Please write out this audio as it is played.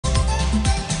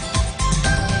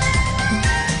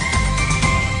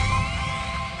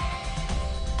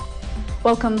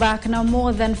Welcome back. Now,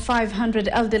 more than 500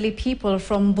 elderly people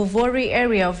from Buvori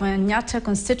area of Nyata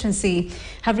constituency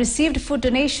have received food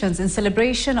donations in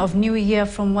celebration of New Year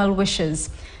from well-wishers.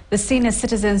 The senior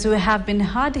citizens who have been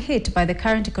hard hit by the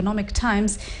current economic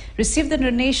times received the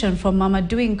donation from Mama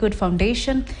Doing Good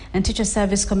Foundation and Teacher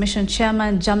Service Commission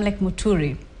Chairman Jamlek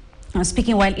Muturi.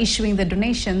 Speaking while issuing the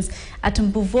donations at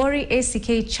Mbuvori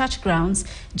ACK church grounds,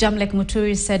 Jamlek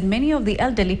Muturi said many of the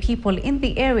elderly people in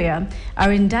the area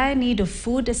are in dire need of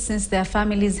food since their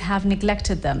families have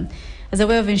neglected them. As a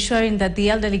way of ensuring that the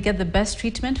elderly get the best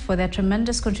treatment for their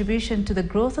tremendous contribution to the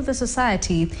growth of the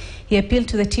society, he appealed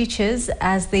to the teachers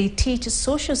as they teach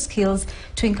social skills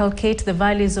to inculcate the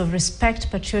values of respect,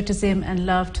 patriotism and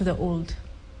love to the old.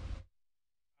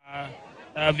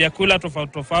 Vyakula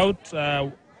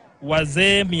tofauti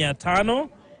wazee 500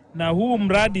 na huu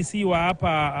mradi si wa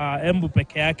hapa Embu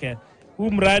peke yake.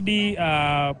 Huu mradi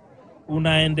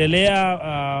unaendelea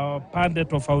pande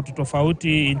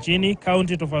tofauti nchini,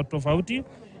 county tofauti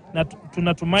na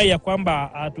tunatumai ya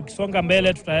kwamba tukisonga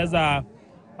mbele tutaweza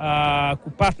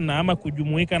kupartner ama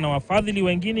kujumuika na wafadhili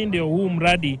wengine ndio huu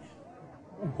mradi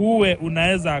huwe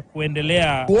unaweza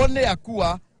kuendelea. Kuone ya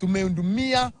kuwa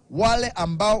tumehudumia wale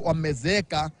ambao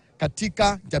wamezeeka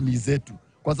katika jamii zetu.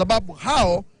 Kwa sababu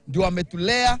hao ndio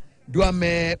wametulea, ndio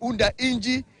wameunda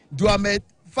inji, ndio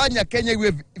wamefanya Kenya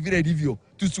iwe vile ilivyo.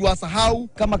 Tusiwasahau.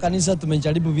 Kama kanisa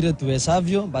tumejaribu vile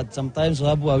tuwezavyo, but sometimes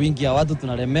sababu wa wingi ya watu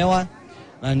tunalemewa,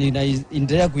 na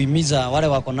ninaendelea kuhimiza wale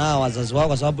wako na wazazi wao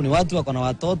kwa sababu ni watu wako na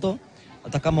watoto,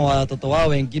 hata kama watoto wao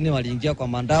wengine waliingia kwa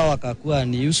mandao wakakuwa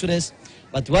ni useless,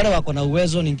 but wale wako na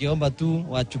uwezo ningeomba tu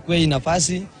wachukue hii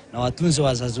nafasi na watunze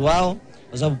wazazi wao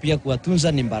kwa sababu pia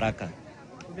kuwatunza ni baraka.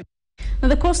 Now,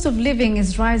 the cost of living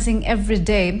is rising every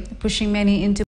day, pushing many into